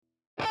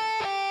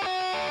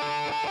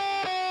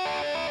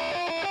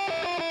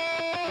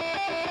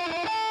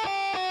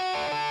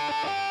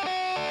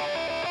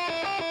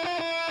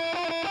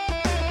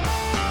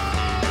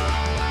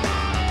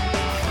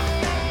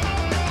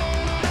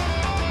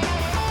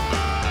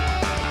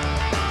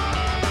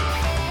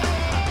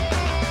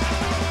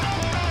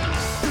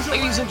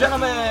and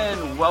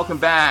gentlemen, welcome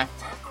back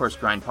to Coarse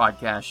Grind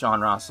Podcast. Sean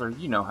Rossler,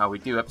 you know how we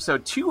do.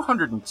 Episode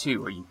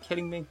 202. Are you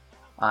kidding me?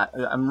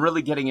 I'm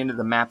really getting into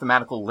the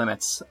mathematical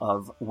limits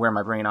of where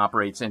my brain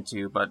operates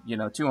into, but,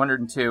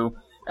 202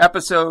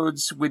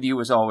 episodes with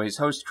you as always,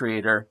 host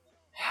creator.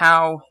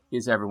 How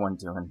is everyone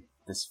doing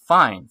this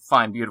fine,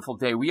 beautiful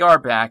day? We are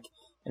back,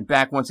 and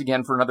back once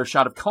again for another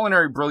shot of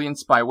culinary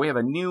brilliance by way of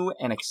a new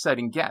and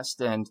exciting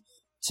guest, and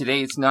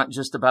today it's not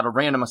just about a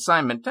random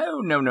assignment.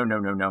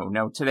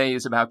 No. Today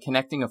is about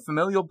connecting a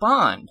familial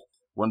bond,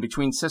 one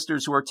between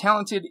sisters who are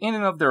talented in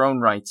and of their own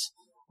rights.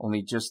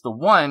 Only just the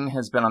one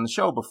has been on the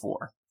show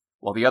before,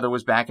 while the other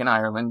was back in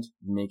Ireland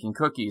making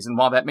cookies. And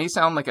while that may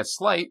sound like a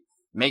slight,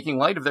 making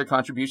light of their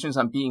contributions,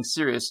 I'm being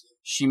serious.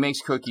 She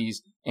makes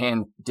cookies,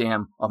 and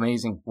damn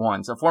amazing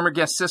ones. A former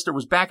guest sister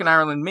was back in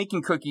Ireland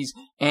making cookies,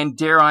 and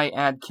dare I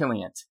add,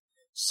 killing it.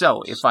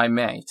 So, if I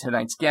may,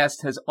 tonight's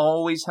guest has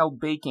always held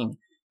baking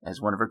as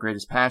one of her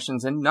greatest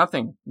passions, and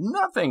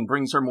nothing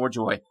brings her more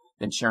joy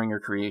than sharing her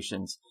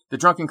creations. The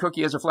Drunken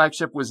Cookie as her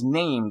flagship was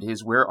named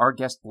is where our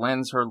guest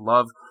blends her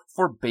love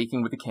for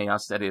baking with the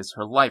chaos that is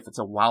her life. It's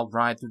a wild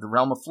ride through the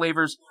realm of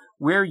flavors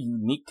where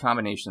unique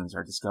combinations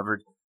are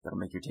discovered that'll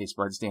make your taste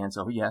buds dance.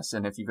 Oh yes,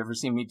 and if you've ever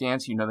seen me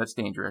dance, you know that's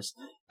dangerous.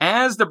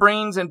 As the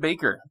brains and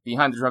baker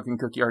behind the Drunken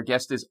Cookie, our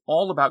guest is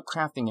all about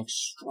crafting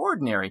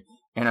extraordinary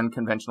and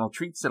unconventional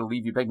treats that'll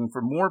leave you begging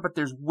for more, but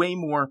there's way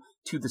more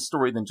to the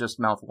story than just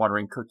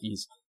mouth-watering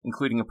cookies,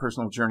 including a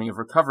personal journey of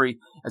recovery,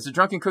 as the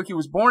Drunken Cookie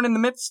was born in the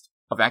midst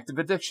of active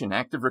addiction.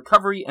 Active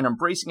recovery and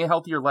embracing a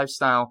healthier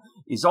lifestyle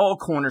is all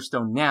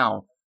cornerstone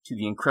now to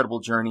the incredible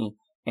journey,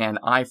 and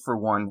I, for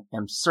one,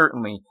 am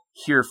certainly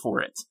here for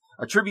it.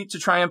 A tribute to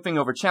triumphing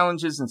over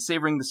challenges and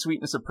savoring the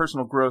sweetness of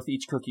personal growth,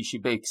 each cookie she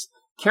bakes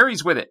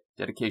carries with it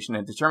dedication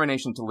and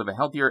determination to live a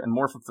healthier and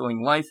more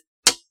fulfilling life.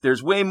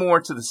 There's way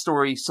more to the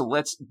story, so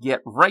let's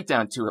get right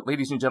down to it.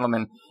 Ladies and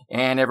gentlemen,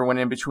 and everyone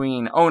in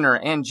between, owner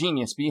and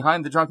genius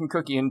behind the Drunken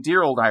Cookie in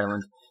dear old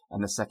Ireland,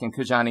 and the second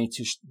Kajani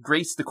to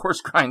grace the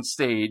Coarse Grind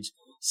stage,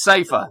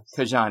 Saifa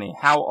Kajani.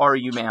 How are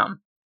you,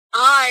 ma'am?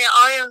 I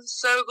am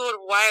so good.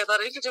 Wow,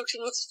 that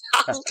introduction was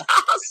fantastic.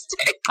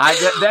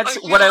 That's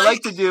what I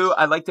like to do.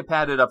 I like to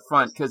pad it up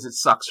front because it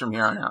sucks from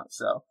here on out,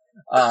 so.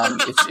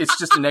 It's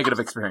just a negative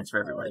experience for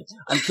everybody.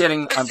 I'm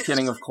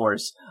kidding, of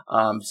course.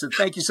 So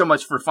thank you so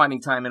much for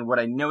finding time in what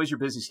I know is your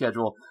busy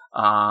schedule.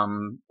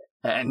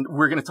 And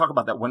we're going to talk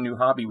about that one new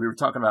hobby we were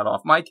talking about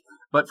off mic.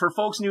 But for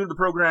folks new to the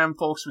program,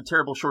 folks with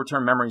terrible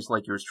short-term memories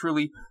like yours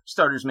truly,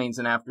 starters, mains,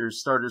 and afters.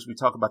 Starters, we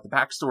talk about the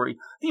backstory,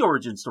 the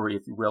origin story,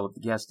 if you will, of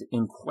the guest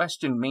in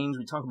question. Mains,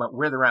 we talk about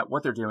where they're at,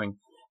 what they're doing,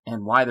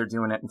 and why they're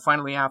doing it. And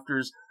finally,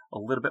 afters, a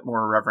little bit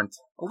more irreverent,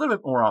 a little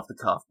bit more off the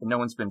cuff, but no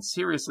one's been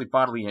seriously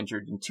bodily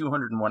injured in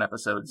 201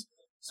 episodes,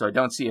 so I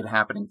don't see it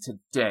happening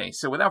today.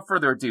 So without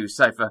further ado,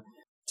 Saifa,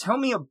 tell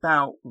me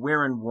about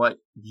where and what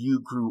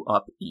you grew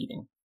up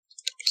eating.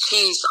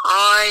 Jeez,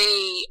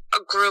 I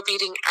grew up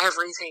eating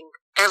everything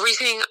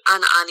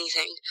and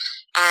anything.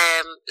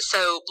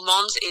 So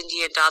mom's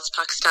Indian, dad's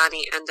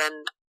Pakistani, and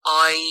then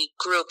I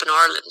grew up in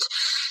Ireland.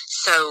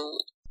 So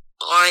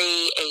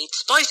I ate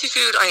spicy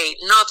food, I ate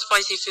not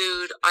spicy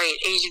food, I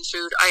ate Asian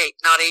food, I ate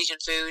not Asian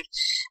food,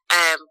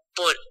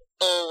 but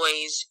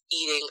always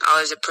eating. I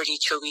was a pretty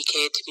chubby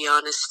kid, to be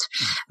honest.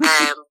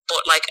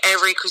 But like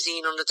every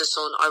cuisine under the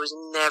sun, I was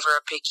never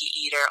a picky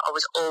eater. I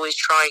was always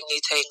trying new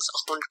things,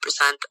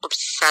 100%,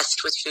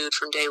 obsessed with food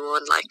from day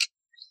one, like.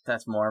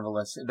 That's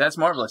marvelous.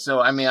 So,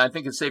 I mean, I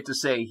think it's safe to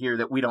say here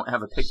that we don't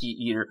have a picky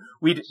eater.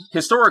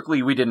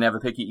 Historically, we didn't have a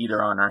picky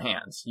eater on our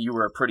hands. You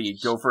were a pretty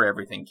go for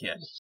everything kid.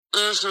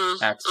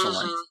 Mm-hmm.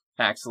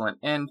 Excellent.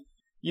 And,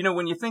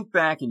 when you think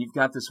back and you've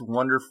got this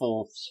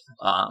wonderful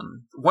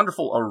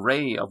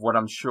array of what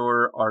I'm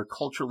sure are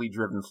culturally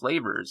driven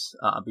flavors,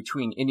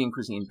 between Indian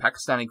cuisine,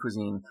 Pakistani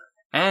cuisine,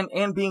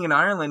 and being in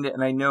Ireland,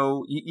 and I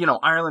know,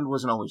 Ireland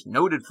wasn't always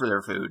noted for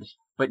their food,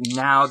 but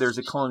now there's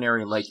a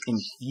culinary,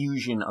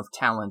 infusion of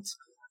talent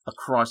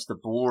across the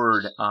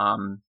board.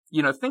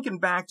 Thinking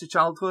back to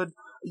childhood,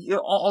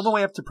 all the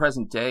way up to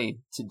present day,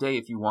 today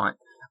if you want,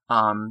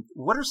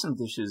 what are some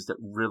dishes that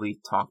really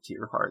talk to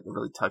your heart, that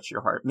really touch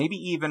your heart? Maybe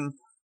even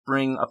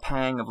bring a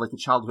pang of, a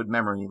childhood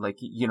memory,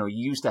 you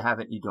used to have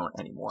it, you don't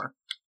anymore.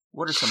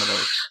 What are some of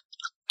those?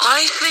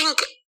 I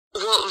think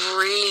what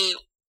really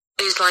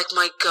is,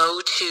 my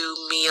go-to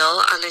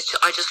meal, and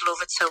I just love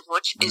it so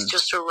much, is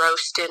just a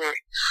roast dinner.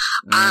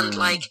 And,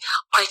 I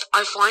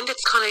find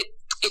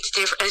it's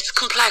different, it's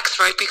complex,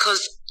 right?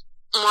 Because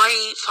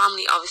my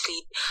family,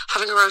 obviously,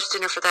 having a roast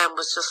dinner for them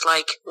was just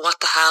what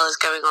the hell is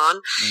going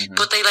on? Mm-hmm.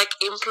 But they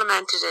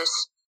implemented it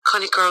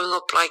kind of growing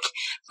up,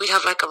 we'd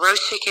have a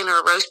roast chicken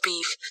or a roast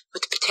beef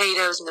with the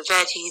potatoes and the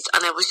veggies,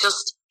 and it was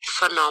just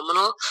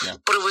phenomenal. Yeah.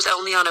 But it was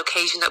only on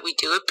occasion that we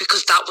do it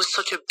because that was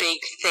such a big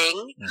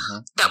thing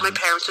that my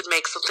parents would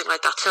make something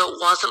like that. So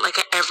it wasn't like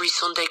a every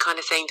Sunday kind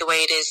of thing the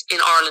way it is in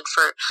Ireland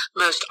for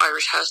most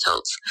Irish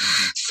households.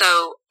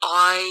 So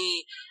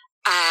I,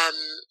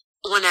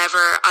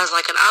 whenever, as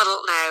an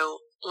adult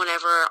now,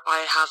 whenever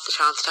I have the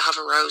chance to have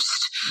a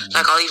roast,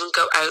 I'll even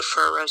go out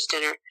for a roast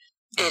dinner.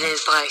 it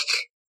is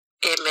like,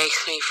 it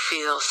makes me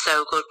feel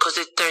so good because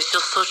there's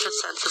just such a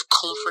sense of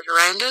comfort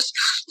around it.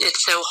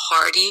 It's so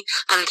hearty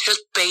and it's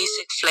just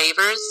basic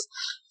flavors.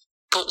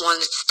 But when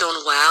it's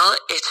done well,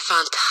 it's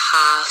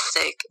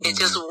fantastic. It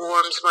just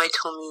warms my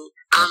tummy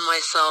and my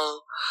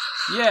soul.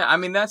 Yeah, I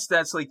mean, that's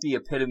like the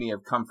epitome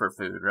of comfort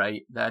food,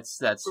 right? That's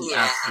the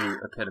absolute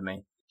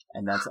epitome.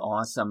 And that's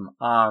awesome.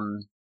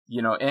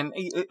 You know, and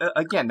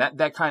again,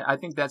 that kind, I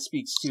think that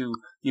speaks to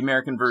the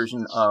American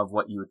version of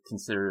what you would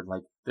consider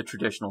like the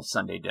traditional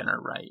Sunday dinner,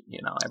 right?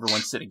 You know,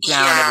 everyone's sitting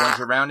down, everyone's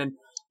around, and,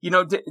 you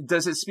know,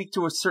 does it speak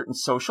to a certain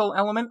social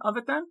element of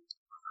it then?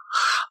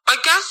 I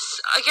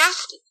guess,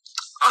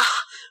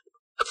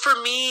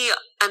 for me,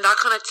 and that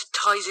kind of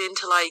ties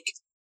into like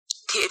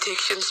the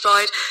addiction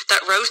side,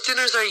 that roast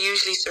dinners are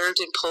usually served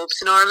in pubs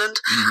in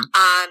Ireland,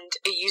 and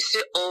it used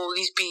to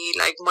always be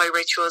like my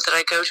ritual that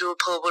I go to a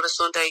pub on a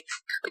Sunday,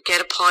 I'd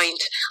get a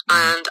pint,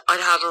 and I'd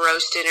have a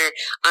roast dinner,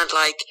 and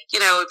like, you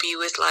know, it'd be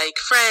with like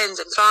friends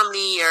and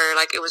family, or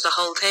like it was a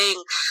whole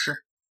thing. Sure.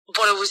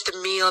 But it was the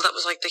meal that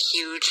was like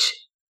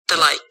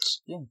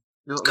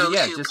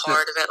go-to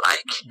part of it,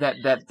 like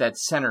that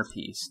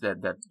centerpiece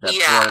that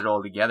brought it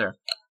all together.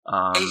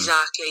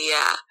 Exactly,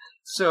 yeah.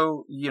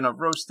 So, you know,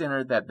 roast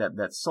dinner,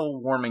 that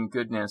soul warming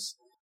goodness.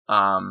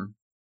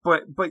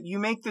 But you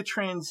make the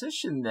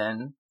transition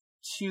then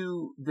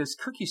to this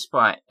cookie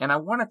spot, and I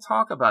want to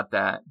talk about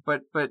that.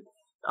 But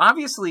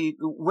obviously,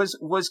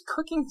 was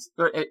cooking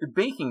or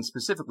baking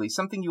specifically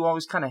something you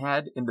always kind of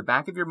had in the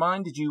back of your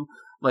mind? Did you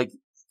like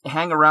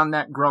hang around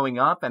that growing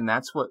up, and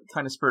that's what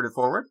kind of spurred it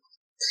forward?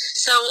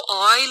 So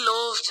I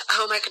loved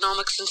home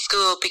economics in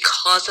school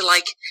because of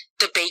like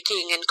the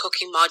baking and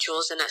cooking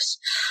modules in it.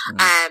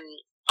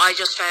 I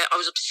just found I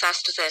was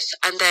obsessed with it.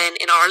 And then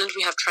in Ireland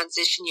we have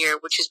transition year,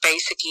 which is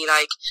basically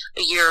like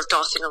a year of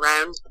dossing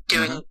around,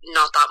 doing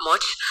not that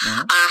much.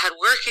 And I had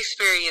work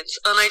experience,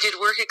 and I did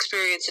work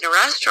experience in a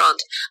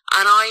restaurant,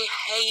 and I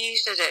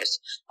hated it.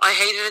 I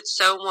hated it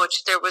so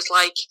much. There was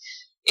like,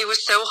 it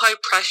was so high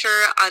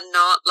pressure and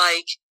not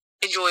like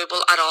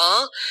enjoyable at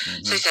all.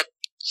 So I said,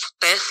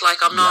 this,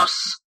 like, I'd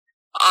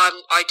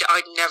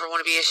never want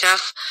to be a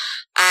chef.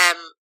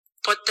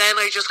 But then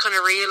I just kind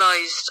of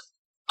realized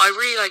I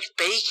really liked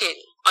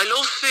baking. I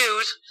love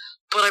food,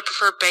 but I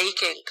prefer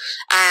baking.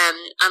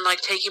 And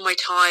like taking my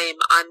time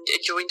and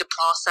enjoying the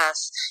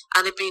process,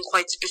 and it being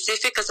quite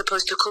specific as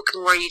opposed to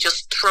cooking where you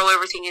just throw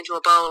everything into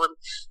a bowl and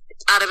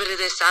add a bit of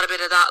this, add a bit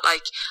of that.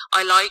 Like,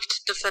 I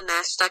liked the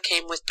finesse that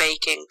came with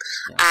baking.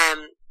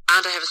 And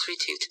I have a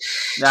sweet tooth.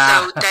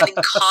 So then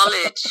in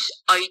college,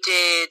 I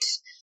did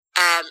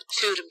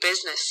food and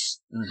business,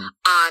 and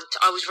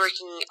I was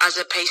working as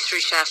a pastry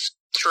chef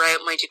throughout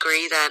my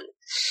degree then.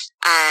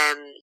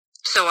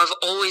 So I've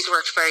always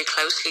worked very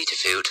closely to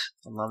food.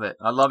 I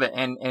love it.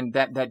 And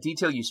that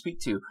detail you speak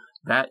to,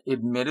 that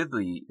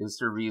admittedly is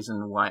the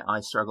reason why I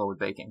struggle with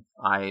baking.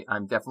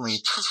 I'm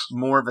definitely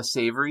more of a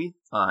savory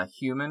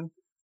human,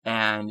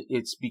 and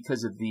it's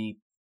because of the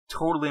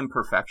total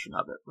imperfection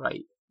of it,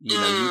 right? You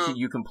know,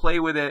 you can play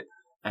with it,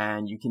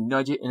 and you can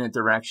nudge it in a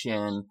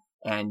direction,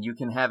 and you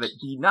can have it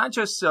be not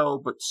just so,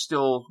 but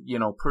still, you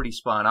know, pretty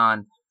spot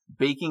on.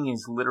 Baking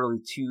is literally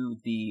to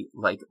the,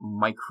 like,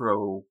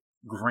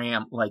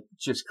 microgram, like,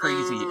 just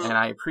crazy. And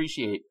I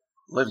appreciate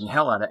living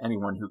hell out of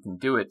anyone who can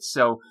do it.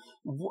 So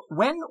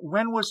when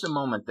was the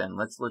moment then?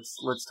 Let's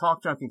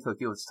talk Drunken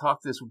Cookie. Let's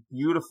talk this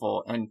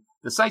beautiful, and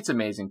the site's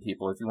amazing,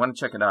 people. If you want to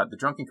check it out,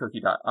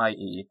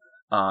 thedrunkencookie.ie.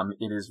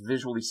 It is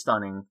visually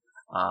stunning.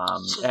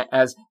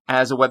 As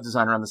a web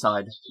designer on the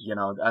side, you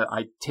know,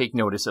 I take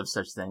notice of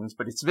such things,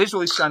 but it's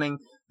visually stunning.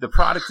 The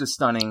product is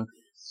stunning,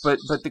 but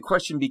the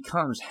question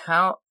becomes,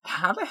 how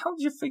the hell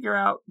did you figure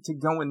out to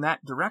go in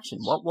that direction?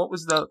 What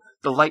was the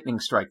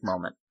lightning strike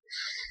moment?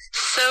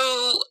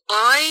 So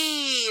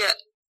I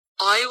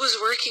was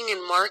working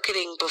in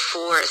marketing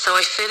before, so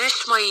I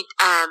finished my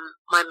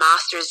my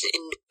master's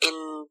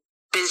in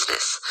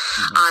business,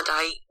 and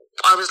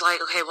I was like,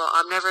 okay, well,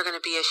 I'm never going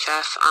to be a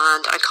chef,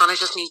 and I kind of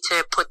just need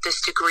to put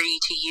this degree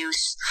to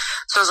use.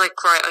 So I was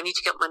like, right, I need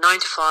to get my 9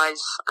 to 5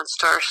 and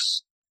start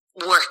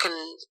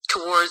working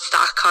towards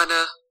that kind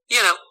of,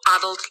 you know,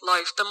 adult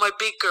life, than my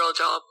big girl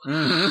job.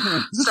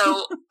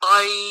 So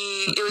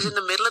it was in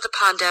the middle of the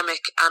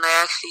pandemic, and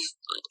I actually,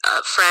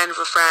 a friend of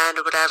a friend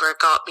or whatever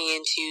got me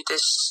into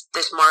this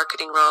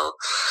marketing role,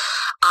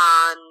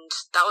 and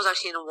that was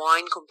actually in a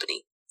wine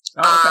company.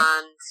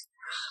 And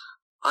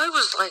I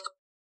was like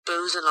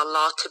boozing a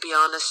lot, to be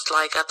honest.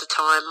 Like, at the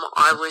time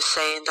I was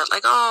saying that,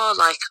 like, oh,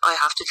 like, I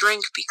have to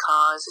drink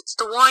because it's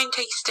the wine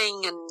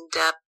tasting and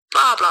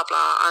blah blah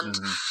blah. And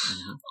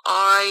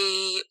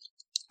I,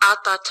 at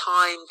that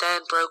time,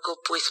 then broke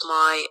up with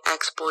my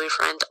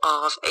ex-boyfriend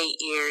of 8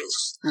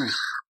 years.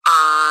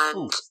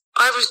 And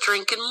I was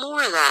drinking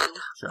more then.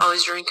 I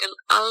was drinking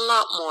a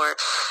lot more.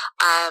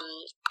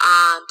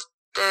 And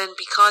then,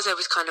 because I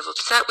was kind of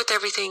upset with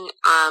everything,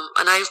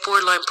 and I have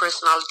borderline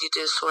personality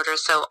disorder,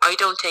 so I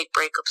don't take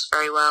breakups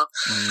very well.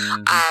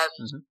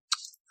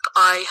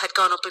 I had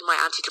gone up in my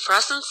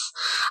antidepressants,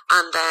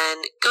 and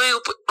then going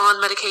up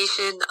on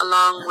medication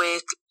along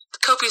with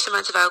copious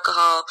amounts of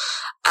alcohol,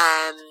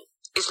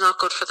 is not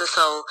good for the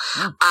soul.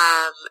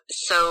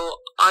 So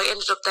I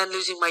ended up then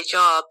losing my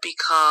job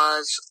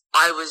because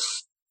I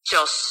was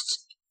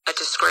just a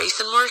disgrace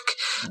in work.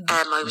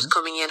 I was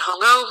coming in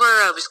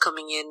hungover. I was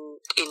coming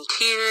in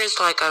tears.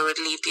 Like, I would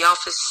leave the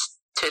office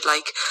to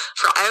like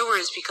for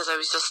hours because I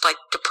was just like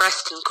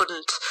depressed and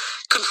couldn't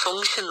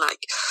function.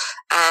 Like,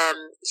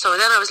 so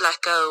then I was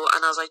let go,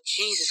 and I was like,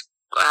 Jesus,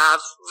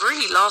 I've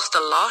really lost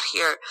a lot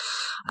here.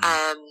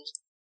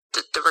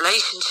 The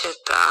relationship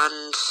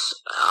and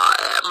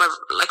my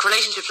like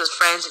relationships with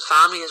friends and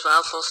family as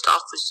well, full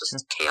stop, was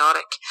just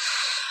chaotic.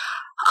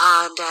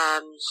 And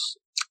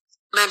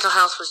mental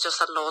health was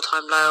just at an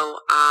all-time low,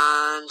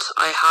 and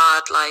I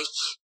had like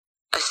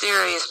a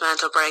serious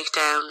mental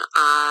breakdown,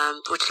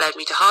 which led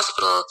me to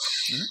hospital.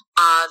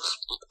 And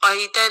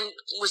I then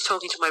was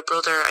talking to my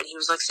brother, and he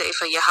was like,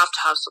 Saifa, you have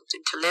to have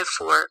something to live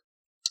for.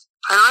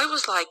 And I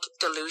was like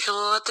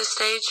delusional at this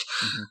stage,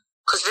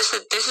 because this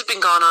has been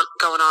going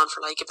on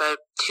for like about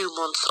 2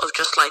 months of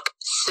just like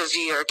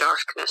severe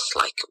darkness.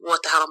 Like,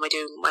 what the hell am I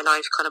doing with my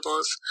life kind of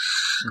buzz.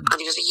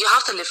 And he was like, you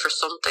have to live for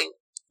something.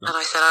 And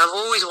I said, I've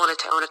always wanted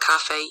to own a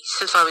cafe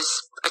since I was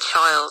a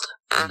child.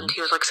 And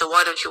he was like, so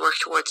why don't you work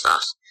towards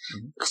that?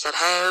 And I said,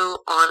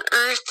 how on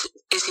earth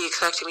is he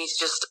expecting me to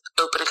just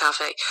open a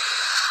cafe?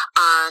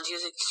 And he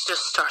was like,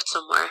 just start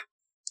somewhere.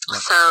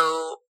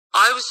 So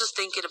I was just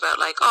thinking about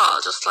like, oh,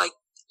 I'll just like,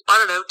 I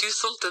don't know, do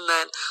something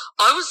then.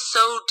 I was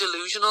so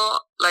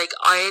delusional. Like,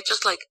 I had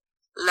just like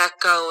let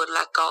go and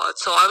let God.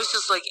 So I was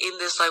just like in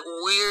this like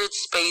weird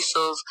space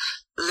of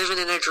living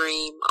in a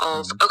dream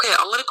of, okay,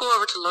 I'm going to go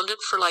over to London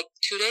for like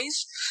 2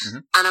 days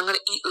and I'm going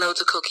to eat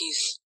loads of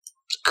cookies.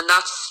 And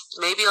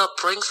maybe I'll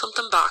bring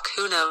something back.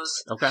 Who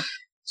knows? Okay.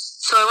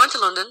 So I went to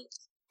London.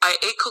 I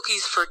ate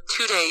cookies for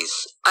 2 days.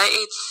 I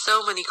ate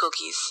so many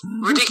cookies,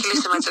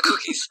 ridiculous amounts of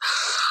cookies.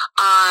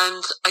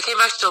 And I came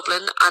back to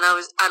Dublin,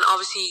 and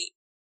obviously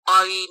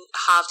I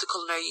have the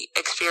culinary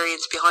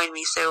experience behind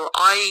me, so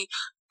I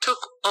took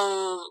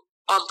all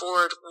on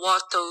board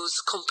what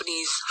those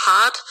companies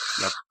had,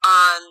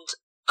 and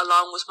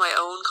along with my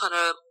own kind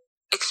of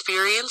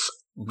experience,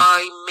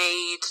 I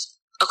made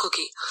a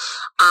cookie,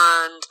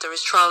 and there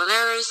was trial and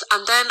errors,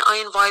 and then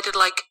I invited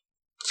like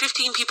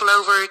 15 people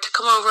over to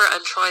come over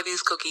and try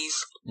these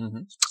cookies.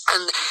 And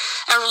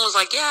everyone was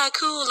like, yeah,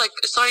 cool, like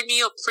sign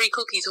me up, free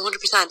cookies,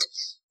 100%.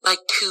 Like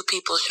 2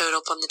 people showed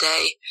up on the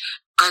day,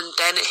 and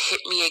then it hit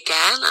me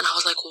again, and I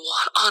was like,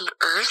 what on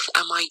earth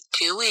am I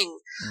doing?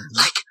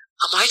 Like,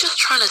 am I just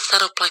trying to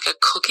set up like a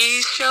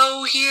cookies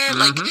show here?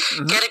 Like,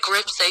 get a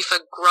grip, Saifa,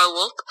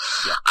 grow up.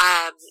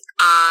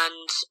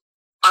 And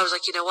I was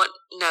like, you know what?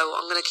 No,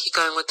 I'm going to keep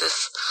going with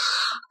this.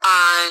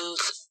 And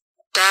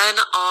then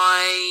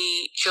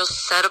I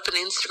just set up an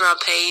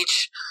Instagram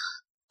page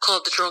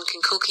called The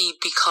Drunken Cookie,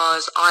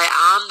 because I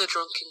am the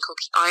drunken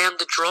cookie. I am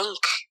the drunk.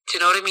 Do you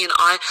know what I mean?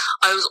 I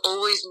was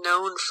always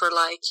known for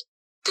like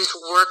this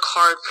work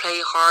hard,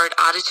 play hard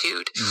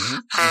attitude.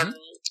 And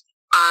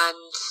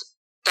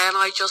then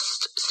I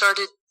just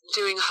started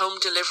doing home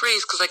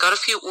deliveries because I got a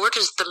few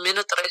orders the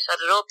minute that I set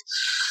it up.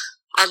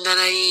 And then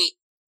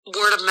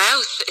word of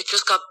mouth, it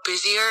just got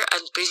busier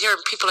and busier,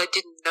 and people I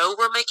didn't know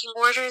were making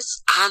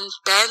orders. And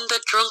then the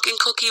Drunken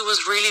Cookie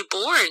was really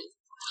born.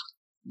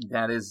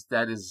 That is.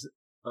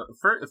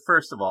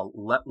 First of all,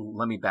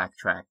 let me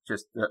backtrack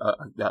just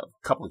a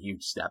couple of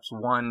huge steps.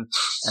 One,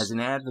 as an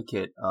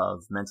advocate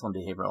of mental and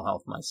behavioral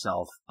health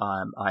myself,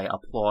 I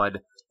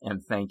applaud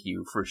and thank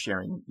you for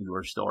sharing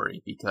your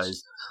story,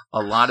 because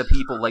a lot of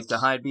people like to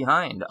hide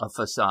behind a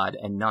facade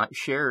and not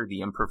share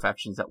the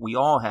imperfections that we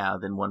all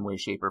have in one way,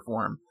 shape, or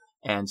form.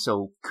 And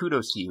so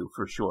kudos to you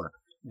for sure.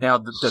 Now,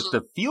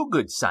 the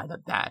feel-good side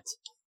of that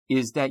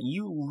is that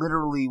you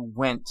literally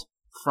went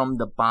from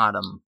the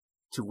bottom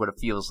to what it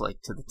feels like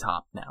to the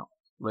top now.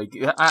 Like,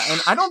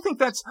 I don't think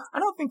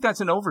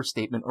that's an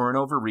overstatement or an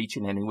overreach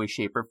in any way,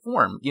 shape, or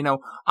form. You know,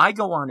 I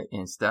go on to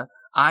Insta,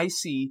 I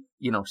see,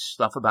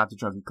 stuff about the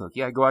Drunken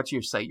Cookie. I go out to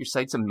your site. Your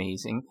site's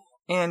amazing.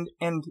 And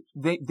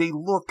they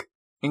look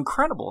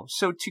incredible.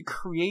 So to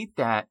create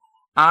that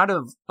out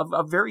of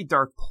a very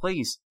dark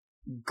place,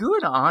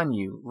 good on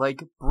you.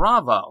 Like,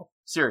 bravo.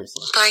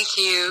 Seriously. Thank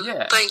you.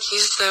 Yeah. Thank you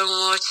so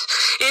much.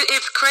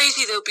 It's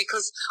crazy though,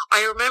 because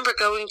I remember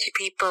going to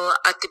people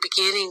at the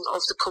beginning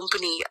of the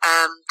company,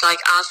 like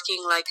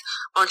asking like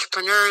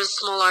entrepreneurs,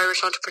 small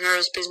Irish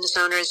entrepreneurs, business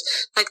owners,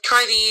 like,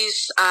 try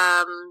these,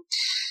 and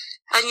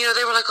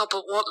they were like, oh,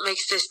 but what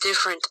makes this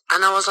different?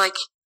 And I was like,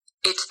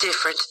 it's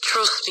different.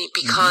 Trust me,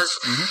 because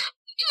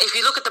if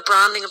you look at the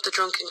branding of the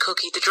Drunken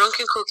Cookie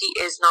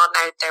is not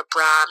an out there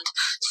brand.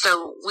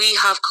 So we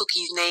have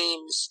cookies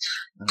names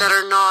that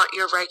are not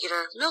your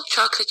regular milk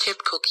chocolate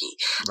chip cookie.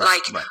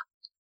 Right.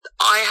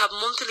 I have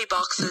monthly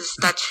boxes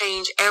that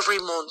change every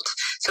month.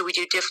 So we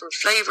do different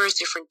flavors,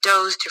 different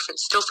doughs, different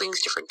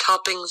stuffings, different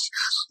toppings,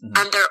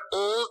 and they're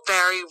all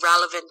very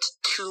relevant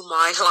to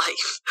my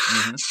life.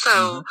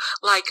 So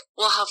like,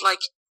 we'll have like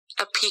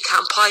a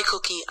pecan pie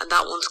cookie, and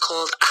that one's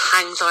called a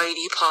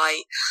anxiety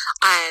pie.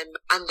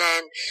 And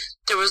then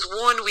there was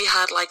one we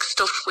had like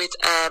stuffed with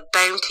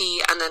Bounty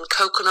and then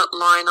coconut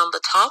line on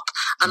the top,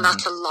 and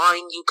that's a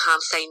line you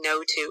can't say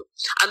no to.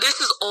 And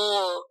this is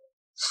all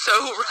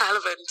so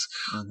relevant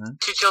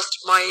to just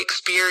my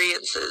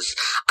experiences,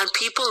 and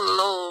people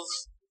love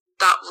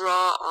that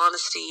raw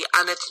honesty.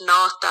 And it's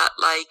not that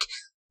like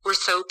we're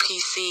so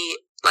PC,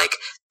 like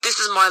this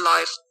is my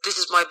life, this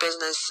is my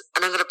business,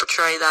 and I'm going to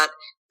portray that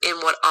in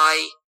what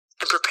I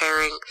am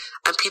preparing,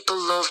 and people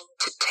love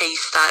to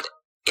taste that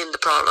in the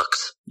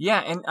product. Yeah,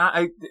 and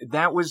I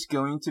that was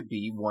going to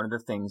be one of the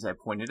things I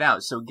pointed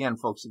out. So again,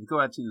 folks, if you go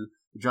out to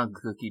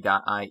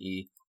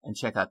drunkencookie.ie and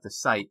check out the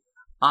site,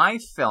 I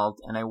felt,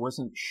 and I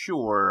wasn't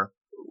sure,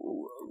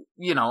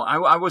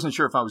 I wasn't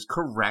sure if I was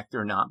correct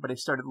or not, but I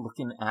started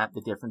looking at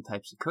the different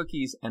types of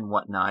cookies and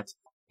whatnot,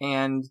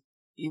 and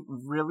it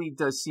really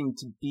does seem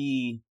to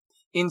be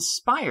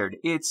inspired.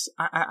 It's,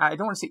 I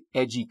don't want to say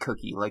edgy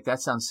cookie, like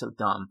that sounds so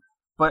dumb,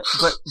 but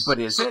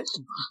is it?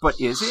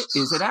 But is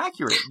it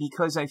accurate?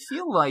 Because I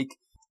feel like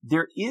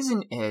there is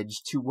an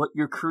edge to what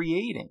you're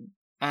creating,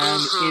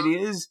 and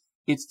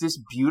it's this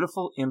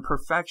beautiful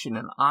imperfection.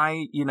 And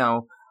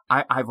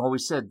I've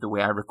always said, the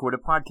way I record a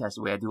podcast,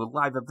 the way I do a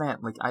live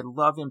event, like I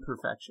love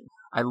imperfection.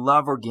 I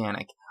love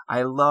organic.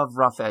 I love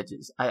rough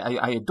edges.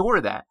 I adore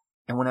that.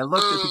 And when I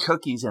looked at the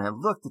cookies and I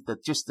looked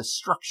at just the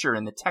structure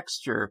and the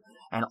texture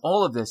and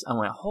all of this, I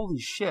went, holy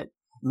shit.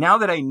 Now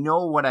that I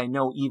know what I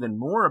know even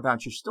more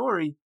about your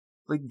story,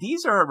 like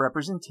these are a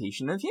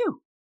representation of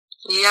you.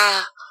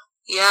 Yeah,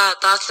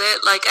 that's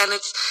it. Like, and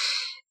it's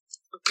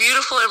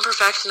beautiful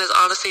imperfection is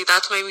honestly,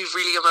 that's made me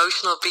really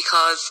emotional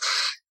because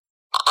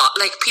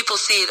like people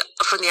see it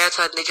from the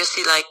outside and they just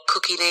see like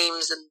cookie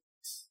names and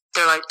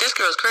they're like, this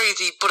girl's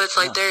crazy, but it's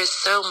like there is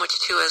so much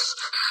to it.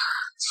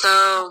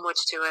 So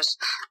much to it.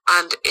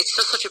 And it's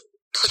just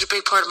such a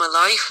big part of my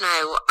life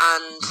now.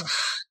 And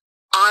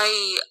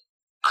I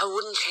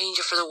wouldn't change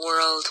it for the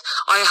world.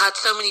 I had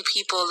so many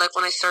people, like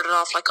when I started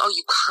off, like, oh,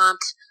 you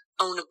can't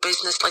own a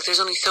business. Like there's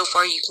only so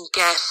far you can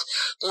get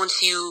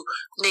once you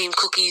name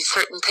cookies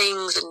certain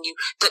things, and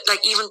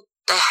like even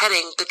the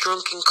heading, the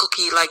Drunken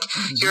cookie, like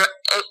you're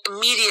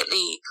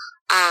immediately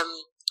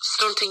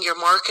stunting your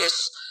market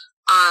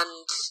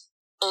and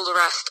all the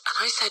rest.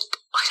 And I said,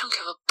 I don't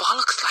give a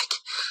bollocks. Like,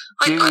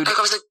 dude,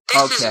 I was like,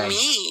 this is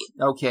me.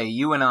 Okay,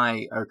 you and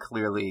I are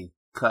clearly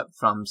cut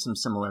from some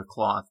similar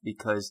cloth,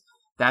 because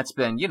that's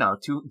been,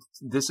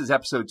 this is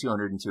episode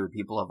 202.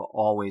 People have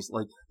always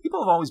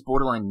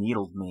borderline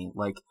needled me.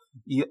 Like,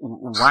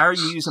 why are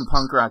you using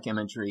punk rock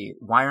imagery?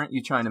 Why aren't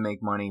you trying to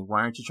make money?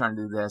 Why aren't you trying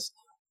to do this?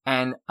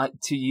 And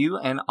to you,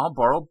 and I'll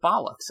borrow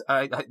bollocks.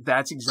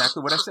 That's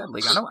exactly what I said.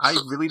 Like, I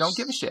really don't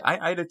give a shit.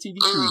 I had a TV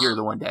crew here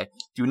the one day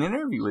do an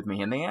interview with me,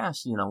 and they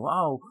asked,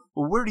 oh,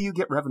 well, where do you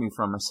get revenue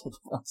from? I said,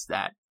 what's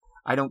that?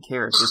 I don't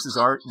care. This is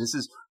art.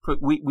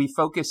 We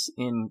focus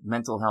in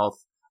mental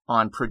health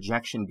on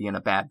projection being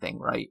a bad thing,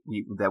 right?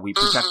 That we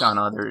project on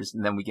others,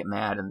 and then we get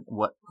mad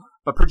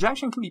but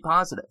projection can be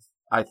positive,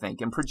 I think.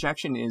 And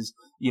projection is,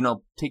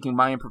 taking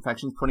my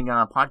imperfections, putting it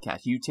on a podcast,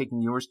 you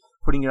taking yours,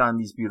 putting it on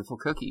these beautiful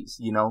cookies.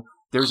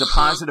 There's a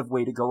positive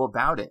way to go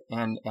about it.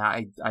 And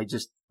I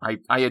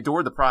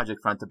adore the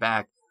project front to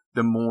back.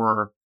 The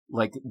more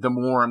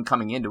I'm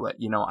coming into it,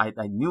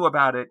 I knew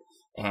about it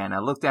and I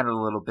looked at it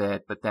a little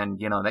bit, but then,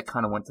 that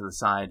kind of went to the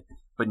side.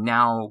 But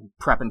now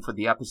prepping for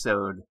the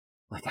episode,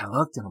 like I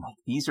looked and I'm like,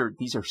 these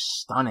are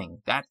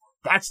stunning.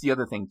 That's the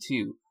other thing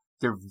too.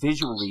 They're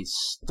visually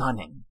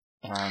stunning.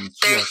 And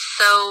they're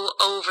so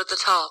over the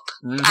top,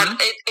 and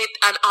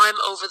I'm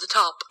over the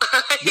top.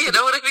 You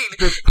know what I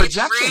mean?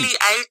 Projection, it's really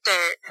out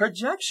there.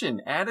 Projection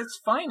at its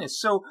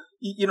finest. So,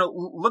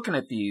 looking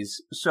at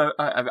these, so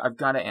I've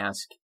got to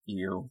ask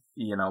you,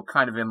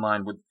 kind of in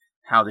line with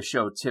how the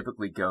show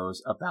typically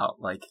goes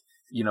about, like,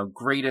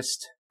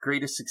 greatest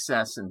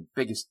success and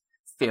biggest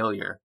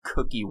failure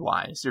cookie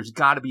wise. There's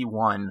got to be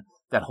one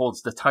that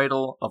holds the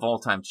title of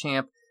all-time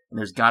champ. And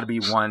there's got to be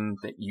one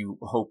that you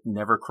hope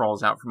never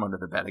crawls out from under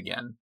the bed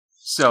again.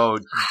 So,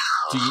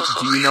 do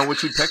you know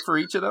what you'd pick for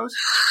each of those?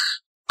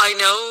 I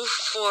know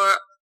for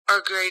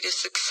our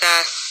greatest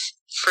success,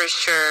 for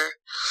sure,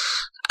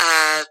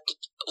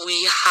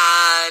 we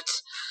had,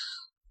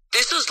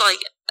 this was like,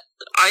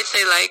 I'd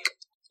say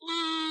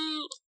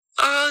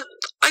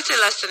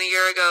less than a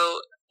year ago,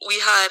 we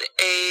had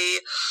a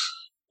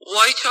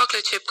white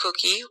chocolate chip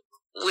cookie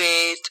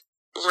with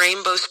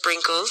rainbow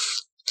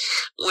sprinkles,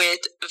 with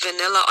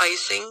vanilla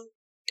icing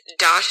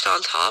dashed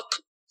on top,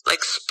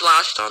 like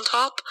splashed on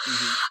top.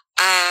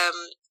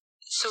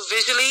 So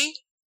visually,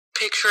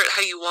 picture it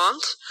how you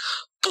want,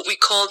 but we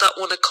called that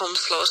one a cum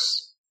slut.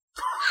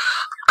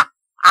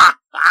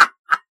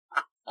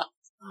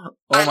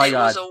 Oh my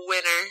God. It was a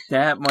winner.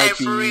 That might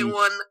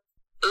Everyone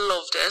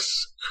loved it.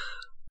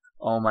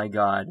 Oh my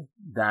God.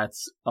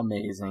 That's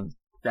amazing.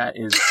 That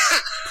is...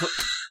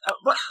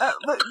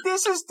 But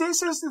this is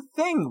the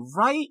thing,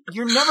 right?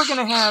 You're never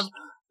gonna have,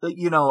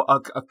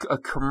 a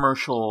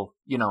commercial,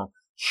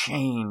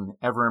 chain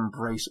ever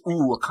embrace,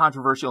 a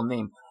controversial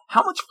name?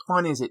 How much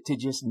fun is it to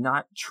just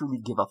not truly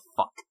give a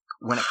fuck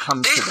when it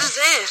comes to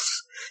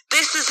this?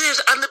 This is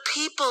it. And the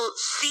people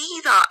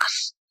see that.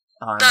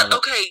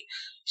 Okay,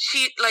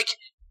 she's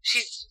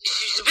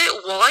a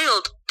bit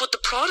wild, but the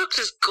product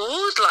is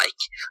good, like,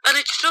 and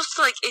it's just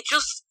like, it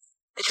just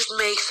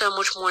makes so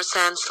much more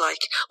sense. Like,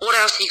 what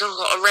else are you gonna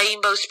got? A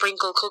rainbow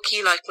sprinkle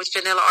cookie, like, with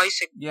vanilla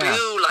icing? Yeah.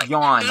 Boo, like,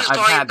 yawn. who's I've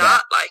buying had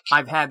that. Like,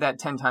 I've had that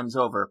 10 times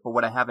over, but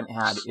what I haven't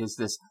had is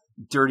this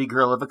dirty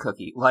girl of a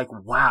cookie. Like,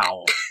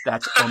 wow,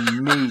 that's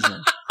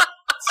amazing.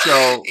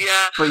 So,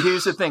 yeah. But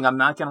here's the thing, I'm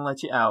not gonna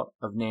let you out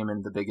of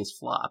naming the biggest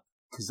flop,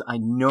 because I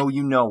know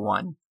you know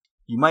one.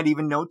 You might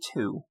even know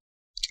two.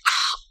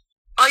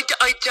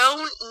 I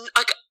don't,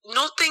 like,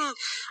 nothing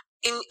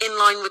in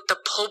line with the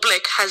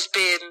public has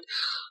been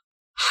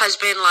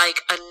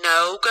like a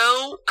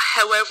no-go.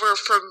 However,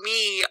 for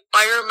me,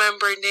 I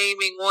remember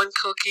naming one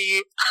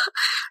cookie,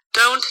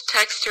 Don't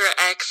Text Your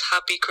Ex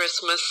Happy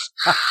Christmas.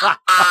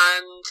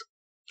 And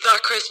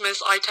that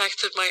Christmas, I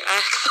texted my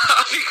ex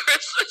Happy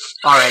Christmas.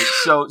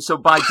 Alright, so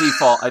by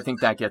default, I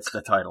think that gets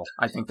the title.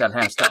 I think that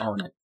has to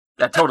own it.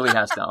 That totally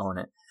has to own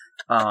it.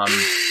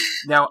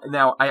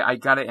 Now, I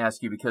gotta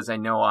ask you, because I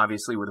know,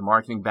 obviously, with a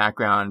marketing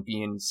background,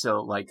 being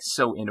so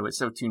into it,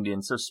 so tuned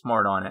in, so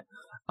smart on it,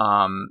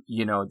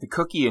 the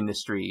cookie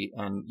industry,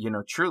 and,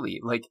 truly,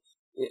 like,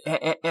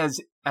 as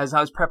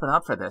I was prepping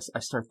up for this, I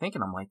started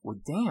thinking, I'm like, well,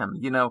 damn,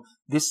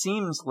 this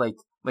seems like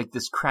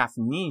this craft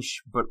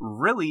niche, but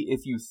really,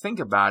 if you think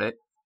about it,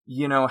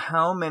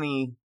 how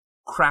many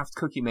craft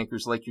cookie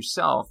makers like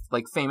yourself,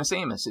 like Famous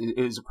Amos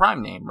is a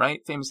prime name,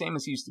 right? Famous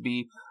Amos used to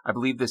be, I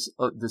believe, this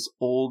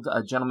old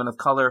gentleman of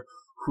color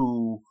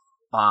who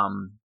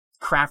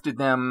crafted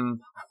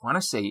them, I want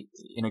to say,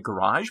 in a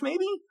garage,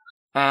 maybe?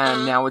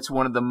 And now it's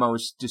one of the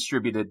most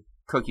distributed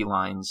cookie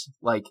lines.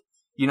 Like,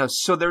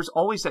 so there's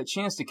always that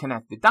chance to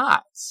connect the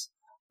dots.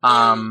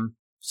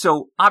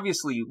 So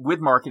obviously, with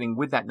marketing,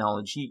 with that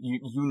knowledge, you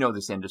know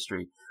this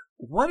industry.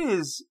 What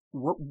is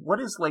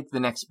like the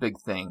next big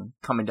thing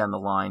coming down the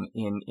line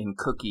in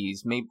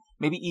cookies?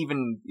 Maybe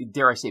even,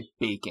 dare I say,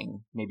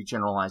 baking? Maybe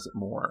generalize it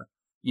more.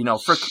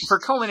 For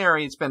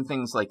culinary, it's been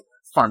things like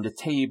farm to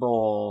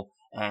table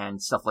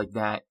and stuff like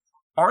that.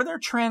 Are there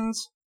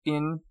trends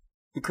in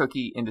the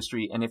cookie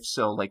industry? And if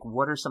so, like,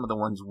 what are some of the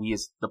ones we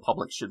as the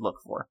public should look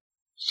for?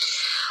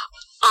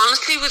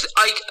 Honestly,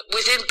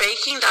 within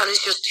baking, that is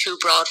just too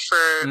broad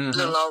for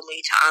little old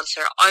me to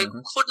answer. I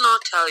could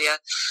not tell you.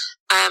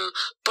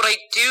 But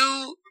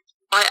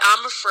I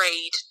am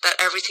afraid that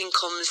everything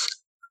comes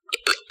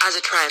as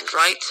a trend,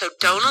 right? So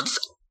donuts,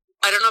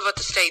 I don't know about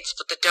the States,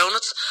 but the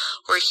donuts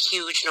were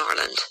huge in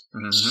Ireland.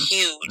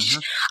 Huge.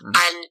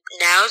 And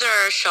now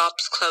there are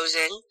shops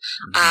closing,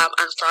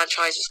 and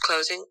franchises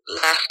closing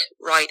left,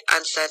 right,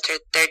 and centre.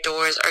 Their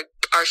doors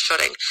are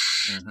shutting.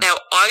 Now,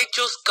 I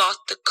just got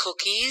the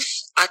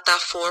cookies at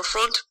that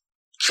forefront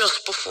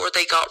just before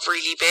they got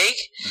really big.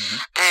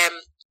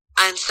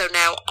 And so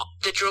now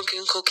the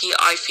Drunken cookie,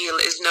 I feel,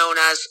 is known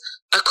as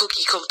a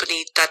cookie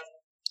company that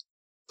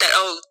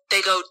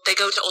they go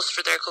to us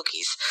for their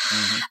cookies.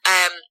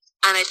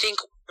 And I think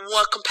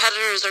what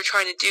competitors are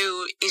trying to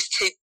do is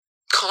to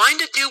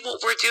kind of do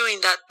what we're doing,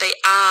 that they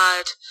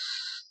add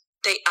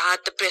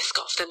the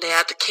Biscoff, then they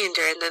add the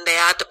Kinder, and then they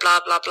add the blah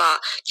blah blah,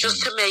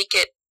 just to make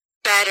it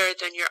better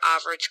than your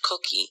average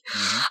cookie.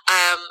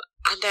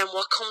 And then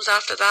what comes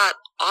after that,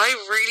 I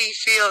really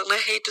feel, and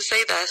I hate to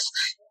say this,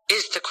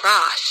 is the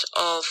crash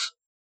of,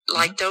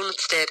 like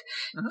donuts did.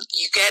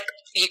 You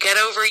get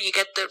over, you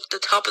get the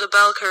top of the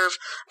bell curve,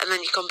 and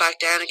then you come back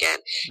down again.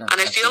 And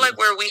I feel like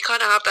where we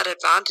kind of have that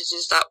advantage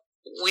is that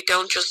we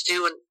don't just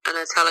do an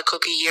Nutella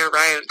cookie year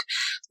round.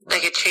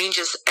 Like, it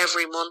changes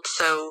every month,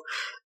 so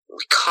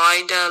we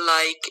kind of,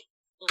 like,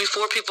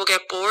 before people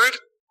get bored,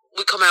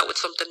 we come out with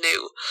something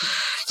new.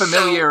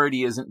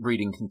 Familiarity isn't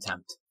breeding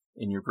contempt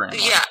in your brand.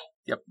 Yeah.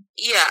 Yep.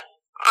 Yeah.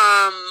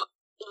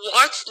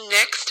 What's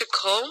next to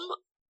come?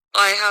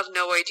 I have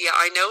no idea.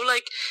 I know,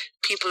 like,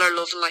 people are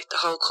loving, like, the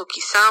whole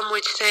cookie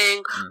sandwich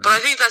thing, but I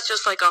think that's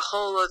just, like, a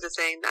whole other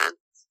thing then.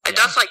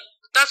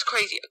 That's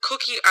crazy. A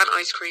cookie and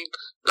ice cream.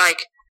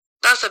 Like,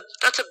 that's a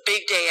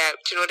big day out.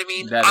 Do you know what I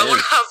mean? I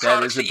want to have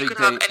products that you can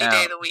have any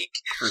day of the week.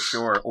 For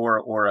sure.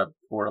 Or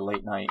a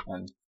late night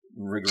and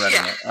regretting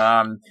it.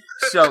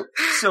 So,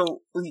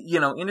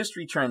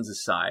 industry trends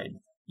aside,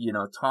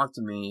 talk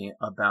to me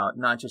about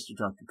not just a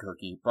Drunken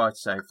cookie, but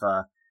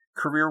Saifa,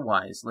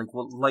 career-wise, like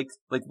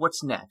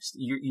what's next?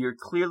 You're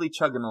clearly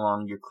chugging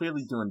along. You're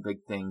clearly doing big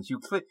things.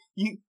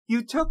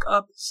 You took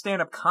up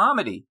stand-up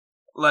comedy,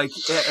 like,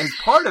 as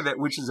part of it,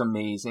 which is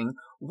amazing.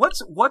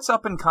 What's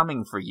up and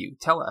coming for you?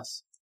 Tell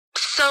us.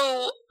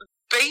 So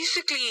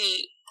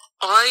basically,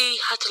 I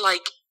had to,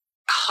 like,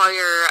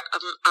 hire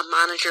a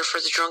manager for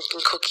the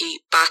Drunken cookie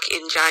back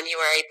in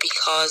January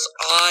because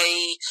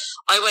I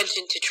went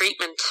into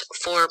treatment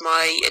for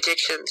my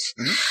addictions,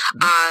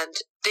 and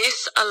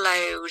this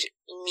allowed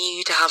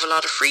me to have a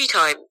lot of free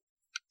time.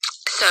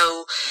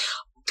 So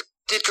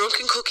the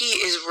Drunken cookie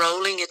is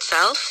rolling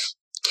itself.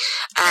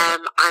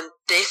 And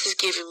this has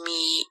given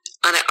me,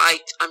 and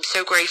I'm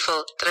so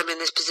grateful that I'm in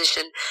this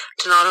position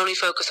to not only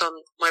focus on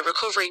my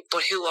recovery,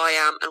 but who I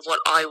am and what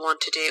I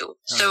want to do.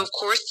 So, of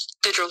course,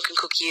 the Drunken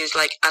Cookie is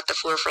like at the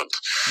forefront.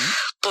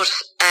 But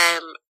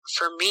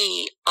for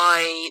me,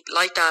 I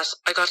like that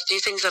I got to do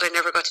things that I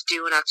never got to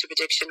do in active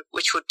addiction,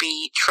 which would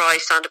be try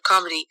stand-up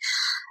comedy.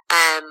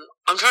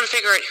 I'm trying to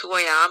figure out who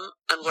I am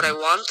and what I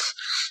want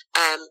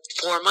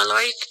for my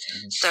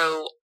life.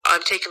 So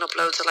I'm taking up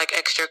loads of like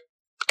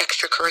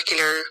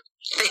extracurricular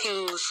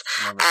things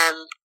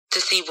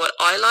to see what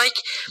I like.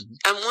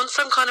 And once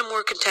I'm kind of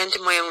more content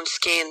in my own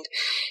skin,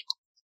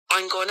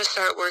 I'm going to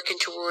start working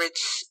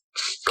towards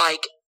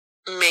like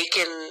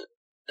making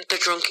the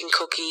Drunken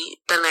Cookie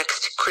the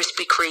next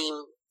Krispy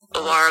Kreme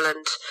of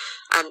Ireland,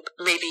 and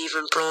maybe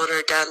even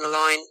broader down the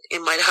line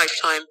in my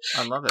lifetime.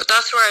 I love it. But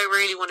that's where I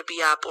really want to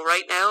be at. But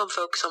right now I'm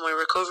focused on my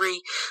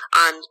recovery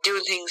and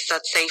doing things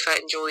that Saifa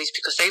enjoys,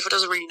 because Saifa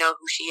doesn't really know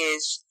who she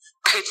is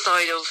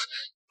outside of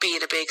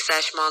being a big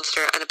sesh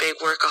monster and a big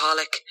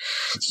workaholic.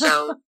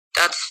 So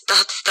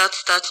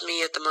that's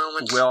me at the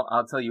moment. Well,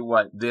 I'll tell you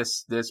what,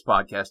 this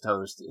podcast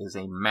host is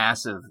a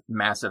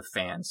massive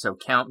fan. So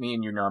count me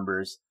in your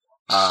numbers.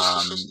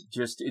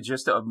 Just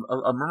a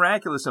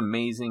miraculous,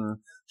 amazing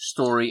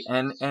story,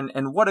 and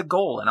what a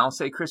goal. And I'll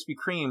say, Krispy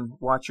Kreme,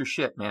 watch your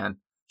shit, man.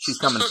 She's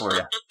coming for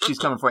you. She's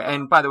coming for you.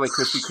 And by the way,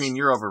 Krispy Kreme,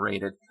 you're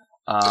overrated.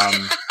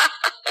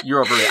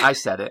 You're overrated. I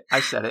said it.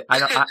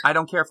 I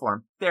don't care for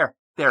him. There,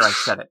 I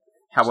said it.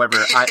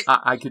 However,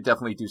 I could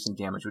definitely do some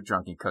damage with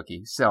Drunken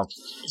Cookie. So,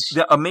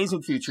 the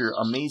amazing future,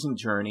 amazing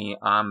journey.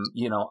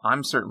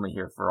 I'm certainly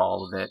here for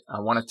all of it. I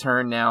want to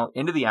turn now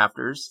into the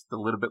afters, the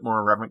little bit more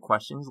irreverent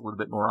questions, a little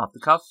bit more off the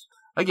cuff.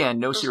 Again,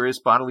 no serious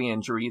bodily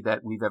injury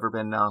that we've ever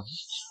been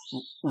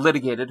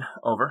litigated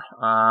over.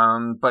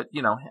 But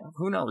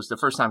who knows? The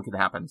first time could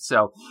happen.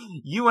 So,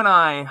 you and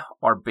I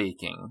are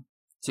baking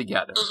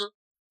together.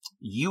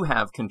 You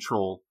have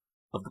control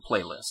of the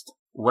playlist.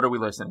 What are we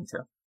listening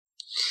to?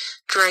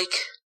 Drake.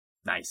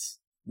 Nice.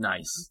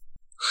 Nice.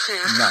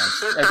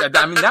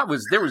 I mean,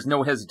 there was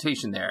no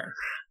hesitation there.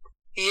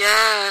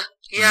 Yeah,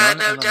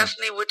 no,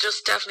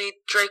 definitely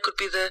Drake would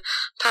be the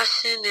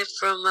passionate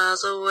from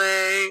miles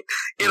away.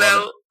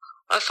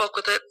 I fuck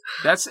with it.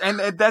 That's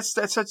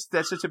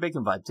such a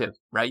bacon vibe too,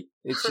 right?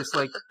 It's just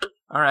like,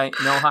 all right,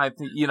 no hype.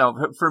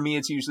 For me,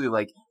 it's usually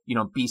like,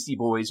 Beastie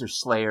Boys or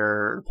Slayer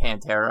or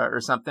Pantera or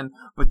something.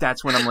 But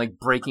that's when I'm like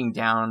breaking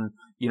down,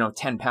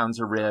 10 pounds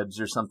of ribs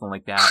or something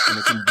like that, and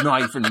it's a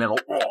knife in the middle.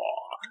 Oh!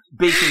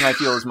 Baking, I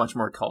feel, is much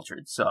more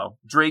cultured. So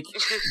Drake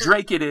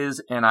it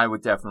is, and I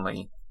would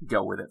definitely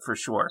go with it for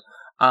sure.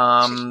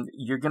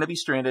 You're going to be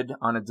stranded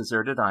on a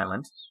deserted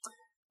island,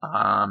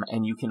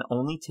 and you can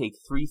only take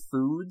 3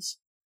 foods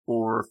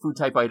or food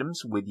type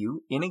items with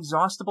you,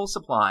 inexhaustible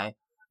supply,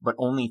 but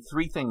only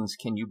 3 things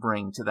can you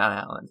bring to that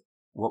island.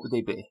 What would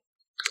they be?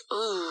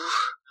 Ooh.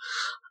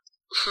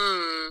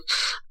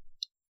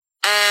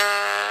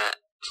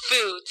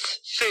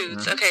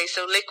 Foods. Okay,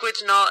 so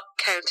liquids not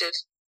counted.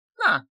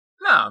 No,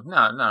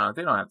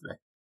 they don't have to be.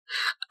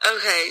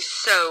 Okay,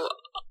 so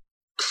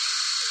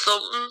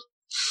something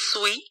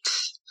sweet.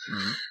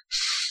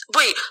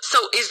 Wait,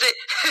 so is it,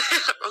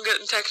 I'm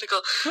getting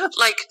technical,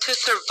 like to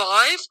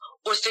survive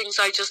or things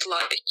I just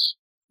like?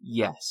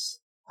 Yes.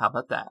 How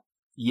about that?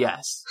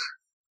 Yes.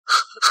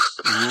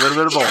 A little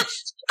bit of both.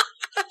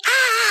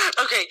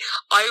 Okay,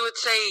 I would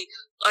say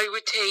I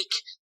would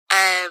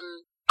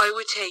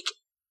take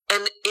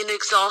an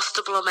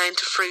inexhaustible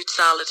amount of fruit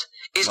salad.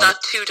 Is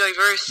that too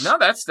diverse? No,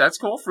 that's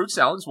cool. Fruit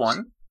salad's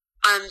one.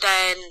 And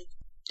then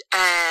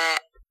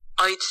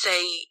I'd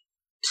say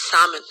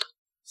salmon.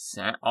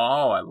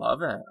 Oh, I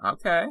love it.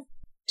 Okay.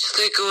 Just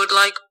a good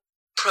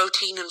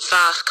protein and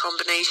fat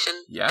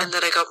combination. Yeah. And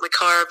then I got my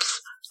carbs.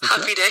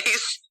 Happy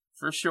days.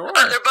 For sure.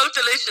 And they're both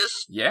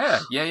delicious.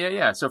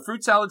 Yeah. So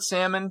fruit salad,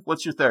 salmon.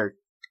 What's your third?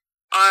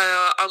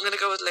 I'm gonna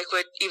go with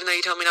liquid, even though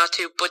you told me not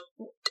to. But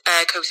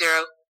Coke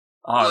Zero.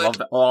 Oh, I love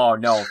that. Oh,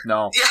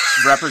 no. Yeah.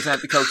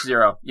 Represent the Coke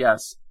Zero.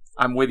 Yes.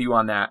 I'm with you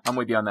on that.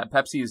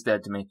 Pepsi is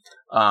dead to me.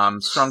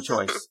 Strong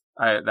choice.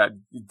 That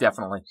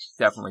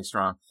definitely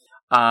strong.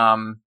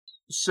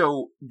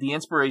 So the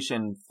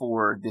inspiration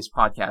for this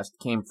podcast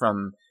came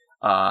from,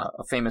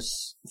 a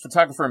famous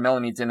photographer,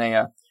 Melanie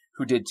Denea,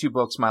 who did 2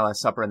 books, My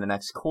Last Supper and The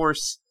Next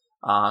Course.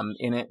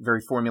 In it,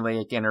 very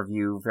formulaic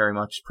interview, very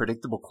much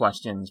predictable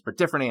questions, but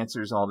different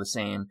answers all the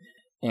same.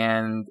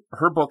 And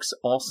her books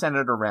all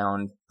centered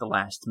around the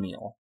last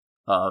meal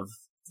of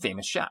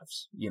famous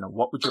chefs.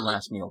 What would your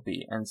last meal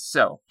be? And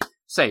so,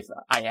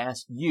 Saifa, I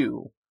ask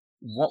you,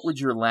 what would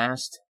your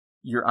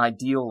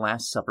ideal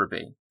last supper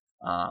be?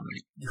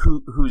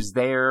 Who's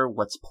there?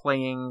 What's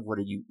playing? What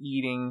are you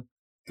eating?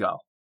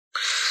 Go.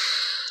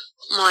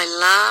 My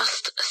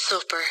last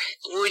supper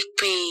would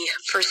be,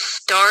 for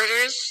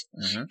starters,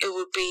 it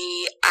would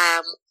be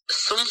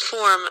some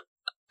form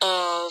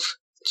of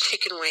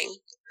chicken wing.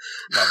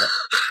 Love it.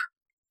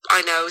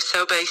 I know,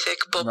 so basic,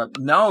 but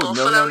no.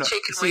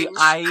 Chicken See, wings.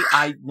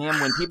 man,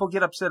 when people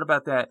get upset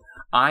about that,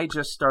 I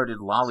just started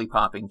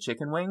lollipopping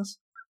chicken wings.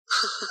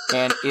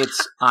 And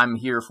I'm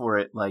here for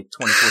it like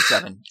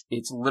 24/7.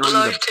 It's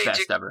literally the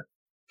best ever.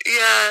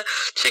 Yeah,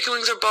 chicken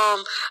wings are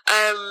bomb.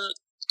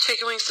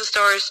 Chicken wings to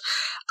start.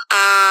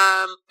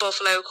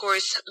 Buffalo, of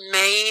course.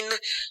 Main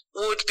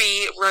would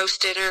be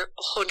roast dinner,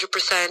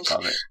 100%.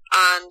 Love it.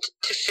 And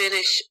to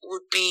finish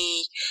would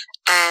be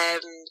a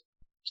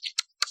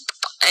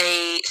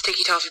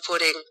sticky toffee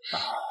pudding,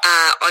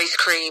 ice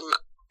cream,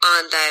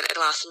 and then a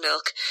glass of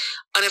milk.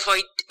 And if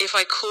I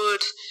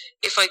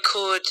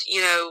could,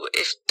 you know,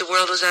 if the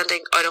world was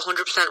ending, I'd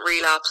 100%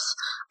 relapse,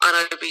 and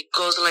I'd be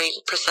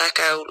guzzling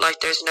Prosecco like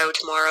there's no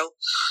tomorrow.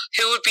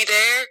 Who would be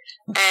there?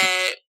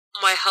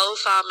 My whole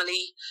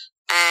family,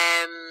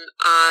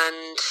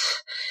 and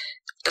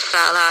the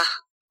fella,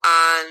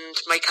 and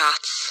my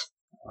cats.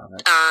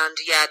 And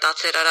yeah,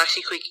 that's it. I'd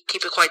actually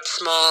keep it quite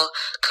small,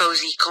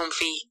 cozy,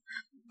 comfy.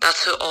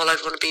 That's all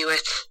I'd want to be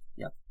with.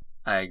 Yep,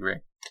 I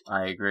agree.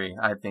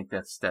 I think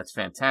that's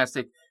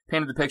fantastic.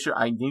 Painted the picture.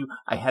 I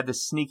had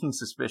this sneaking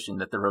suspicion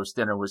that the roast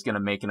dinner was going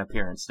to make an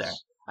appearance there.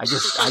 I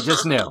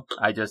just knew.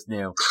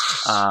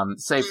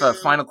 Saifa,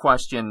 final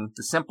question,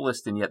 the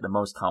simplest and yet the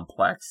most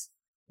complex.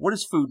 What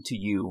is food to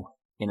you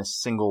in a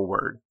single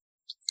word?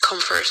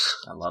 Comfort.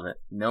 I love it.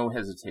 No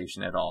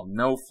hesitation at all.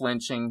 No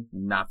flinching,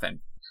 nothing.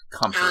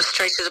 Comfort.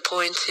 Straight to the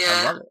point,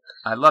 yeah.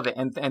 I love it.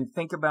 And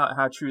think about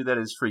how true that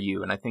is for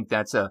you. And I think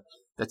that's a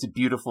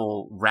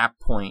beautiful wrap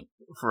point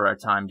for our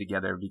time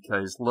together,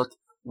 because look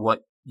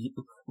what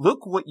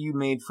you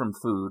made from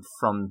food,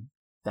 from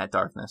that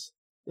darkness.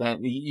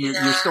 And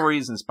your story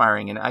is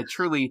inspiring. And I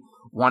truly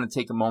want to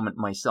take a moment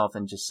myself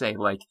and just say,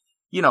 like,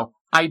 you know,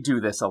 I do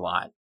this a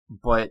lot,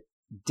 but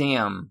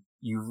damn,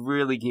 you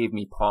really gave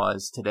me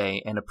pause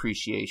today and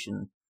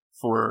appreciation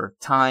for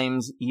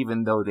times,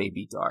 even though they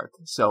be dark.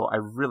 So I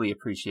really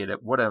appreciate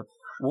it. What a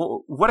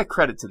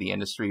credit to the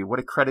industry. What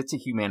a credit to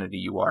humanity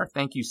you are.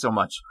 Thank you so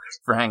much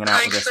for hanging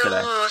out with us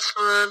today. Thanks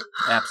so much,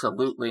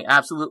 man.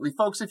 Absolutely.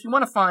 Folks, if you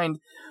want to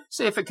find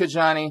Saifa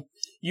Kajani,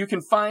 you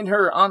can find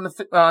her on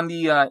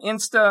the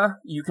Insta.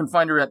 You can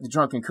find her at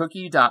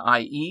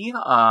thedrunkencookie.ie.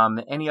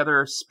 Any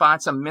other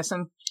spots I'm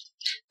missing?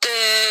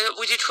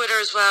 We do Twitter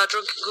as well,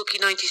 Drunken Cookie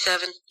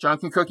 97.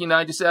 Drunken Cookie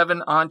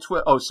 97 on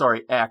Twitter. Oh,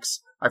 sorry,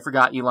 X. I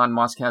forgot Elon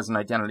Musk has an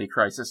identity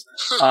crisis.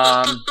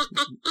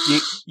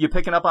 You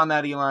picking up on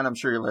that, Elon? I'm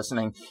sure you're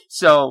listening.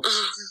 So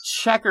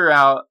check her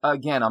out.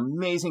 Again,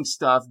 amazing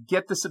stuff.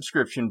 Get the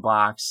subscription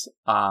box.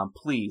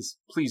 Please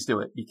do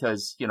it,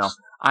 because, you know,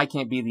 I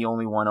can't be the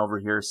only one over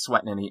here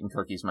sweating and eating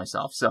cookies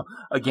myself. So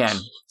again,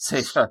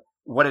 Saifa,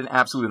 what an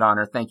absolute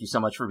honor. Thank you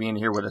so much for being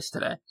here with us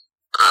today.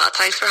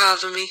 Thanks for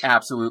having me.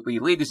 Absolutely.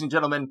 Ladies and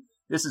gentlemen,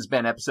 this has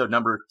been episode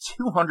number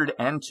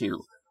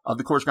 202 of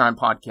the Coarse Grind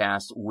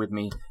podcast with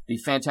me, the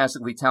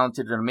fantastically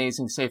talented and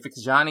amazing Saifa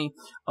Kajani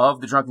of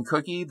The Drunken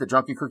Cookie,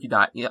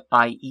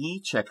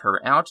 thedrunkencookie.ie. Check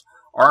her out.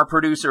 Our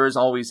producer, as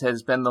always,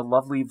 has been the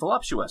lovely,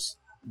 voluptuous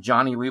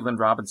Johnny Leland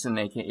Robinson,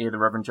 a.k.a. the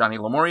Reverend Johnny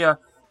Lamoria.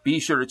 Be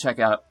sure to check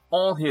out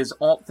all his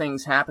alt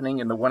things happening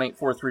in the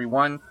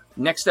 18431.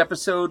 Next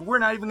episode, we're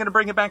not even going to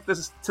bring it back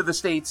to the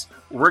States.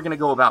 We're going to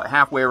go about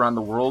halfway around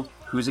the world.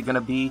 Who's it going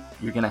to be?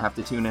 You're going to have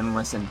to tune in and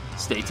listen.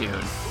 Stay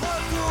tuned.